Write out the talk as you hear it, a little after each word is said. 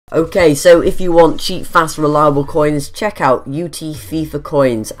Okay, so if you want cheap, fast, reliable coins, check out UT FIFA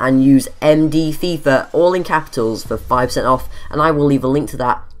coins and use MD FIFA, all in capitals, for 5% off, and I will leave a link to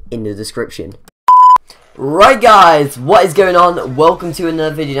that in the description. Right guys, what is going on? Welcome to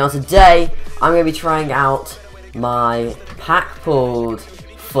another video. Now today, I'm going to be trying out my pack pulled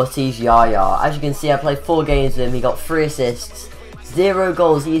Futties Yaya. As you can see, I played 4 games with him, he got 3 assists, 0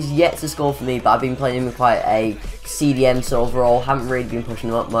 goals. He is yet to score for me, but I've been playing him in quite a CDM sort of role, haven't really been pushing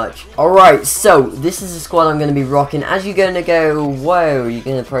him up much. Alright, so this is the squad I'm going to be rocking. As you're going to go, whoa, you're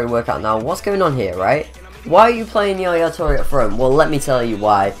going to probably work out now, what's going on here, right? Why are you playing Yaya up front? Well, let me tell you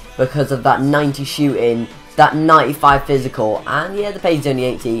why. Because of that 90 shooting, that 95 physical, and yeah, the pace is only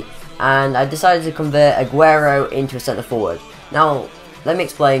 80, and I decided to convert Aguero into a centre forward. Now, let me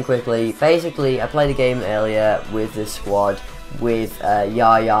explain quickly. Basically, I played a game earlier with this squad with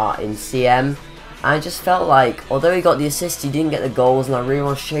Yaya in CM. I just felt like, although he got the assist, he didn't get the goals, and I really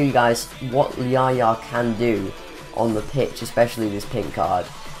want to show you guys what Yaya can do on the pitch, especially this pink card.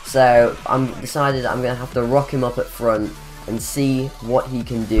 So, I'm decided I'm going to have to rock him up at front and see what he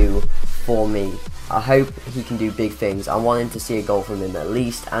can do for me. I hope he can do big things. I want him to see a goal from him at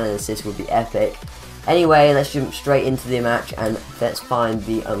least, and an assist would be epic. Anyway, let's jump straight into the match, and let's find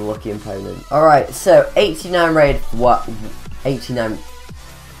the unlucky opponent. Alright, so 89 rated, what? 89...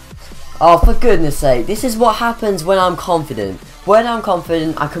 Oh, for goodness sake, this is what happens when I'm confident. When I'm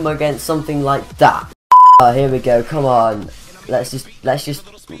confident, I come against something like that. Oh, here we go, come on. Let's just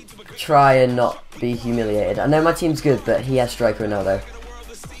try and not be humiliated. I know my team's good, but he has striker Ronaldo.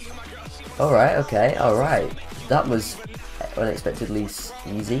 Alright, okay, alright. That was unexpectedly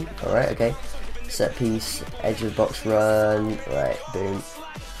easy. Alright, okay. Set piece, edge of the box run. Right, boom.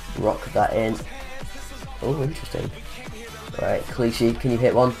 Rock that in. Oh, interesting. Right, Clichy, can you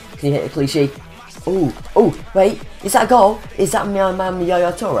hit one? Can you hit a Clichy? Oh, oh, wait, is that a goal? Is that my man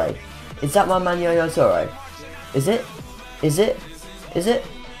Yaya Toure? Is that my man Yaya Toure? Is it? Is it? Is it?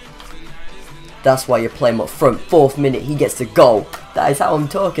 That's why you play him up front. 4th minute, he gets the goal. That is how I'm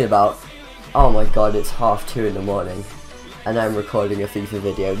talking about. Oh my god, it's 2:30 in the morning, and I'm recording a FIFA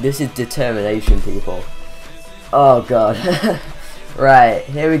video. This is determination, people. Oh god. Right,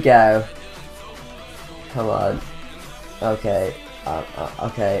 here we go. Come on. Okay,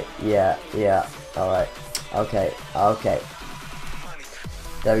 okay, yeah, alright, okay,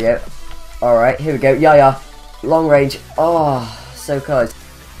 there we go, alright, here we go, Yaya, long range, oh, so close,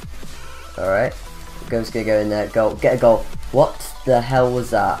 alright, goal's gonna go in there, goal, get a goal. What the hell was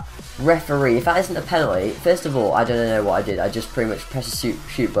that? Referee, if that isn't a penalty, first of all, I don't know what I did, I just pretty much pressed the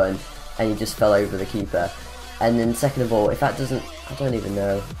shoot button, and he just fell over the keeper, and then second of all, if that doesn't, I don't even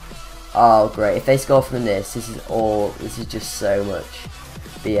know. Oh great, if they score from this is just so much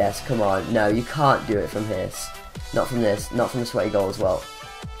BS, come on, no, you can't do it from this, not from the sweaty goal as well.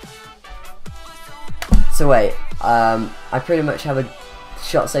 So wait, I pretty much have a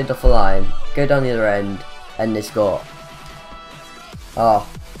shot saved off the line, go down the other end, and they score. Oh,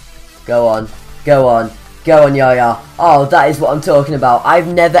 go on, go on, go on Yaya, oh that is what I'm talking about. I've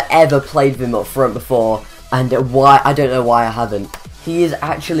never ever played with him up front before, and I don't know why I haven't. He is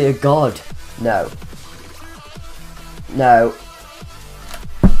actually a god. No. No.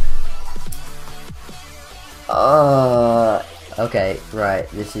 Okay, right.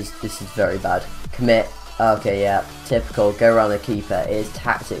 This is very bad. Commit. Okay, yeah. Typical. Go around the keeper. It is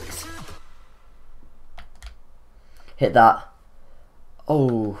tactics. Hit that.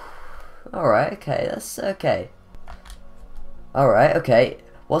 Oh. Alright, okay. That's okay. Alright, okay.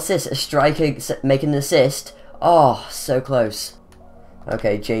 What's this? A striker making an assist? Oh, so close.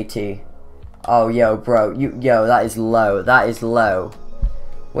 Okay, JT. Oh, yo, bro. Yo, that is low. That is low.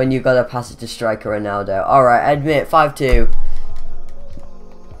 When you gotta pass it to striker Ronaldo. Alright, I admit, 5-2.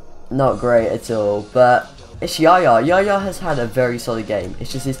 Not great at all. But it's Yaya. Yaya has had a very solid game.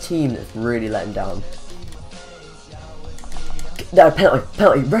 It's just his team that's really let him down. No, penalty.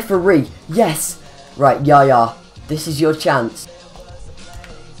 Penalty. Referee. Yes. Right, Yaya. This is your chance.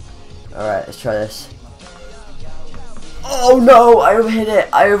 Alright, let's try this. Oh no, I overhit it.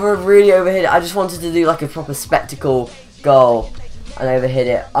 I really overhit it. I just wanted to do like a proper spectacle goal, and I overhit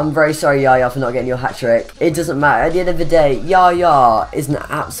it. I'm very sorry, Yaya, for not getting your hat trick. It doesn't matter. At the end of the day, Yaya is an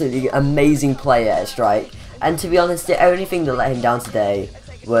absolutely amazing player at strike. And to be honest, the only thing that let him down today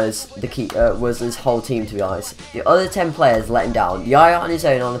was was his whole team. To be honest, the other 10 players let him down. Yaya on his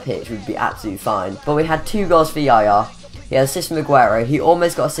own on the pitch would be absolutely fine. But we had 2 goals for Yaya. He had assist from Aguero. He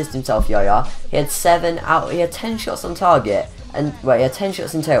almost got assist himself, Yaya. He had 10 shots on target, and well, he had 10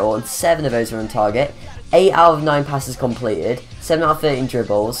 shots in total, and 7 of those were on target. 8 out of 9 passes completed, 7 out of 13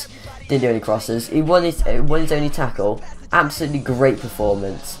 dribbles. Didn't do any crosses. He won his only tackle. Absolutely great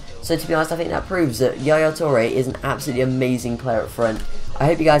performance. So to be honest, I think that proves that Yaya Toure is an absolutely amazing player up front. I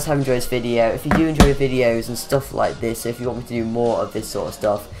hope you guys have enjoyed this video. If you do enjoy videos and stuff like this, if you want me to do more of this sort of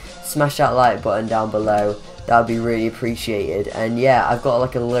stuff, smash that like button down below. That would be really appreciated. And yeah, I've got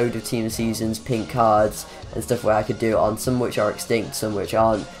like a load of team seasons, pink cards and stuff where I could do it on, some which are extinct, some which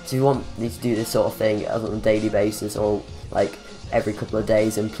aren't. So if you want me to do this sort of thing on a daily basis or like every couple of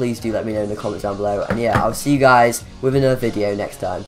days, and please do let me know in the comments down below. And yeah, I'll see you guys with another video next time.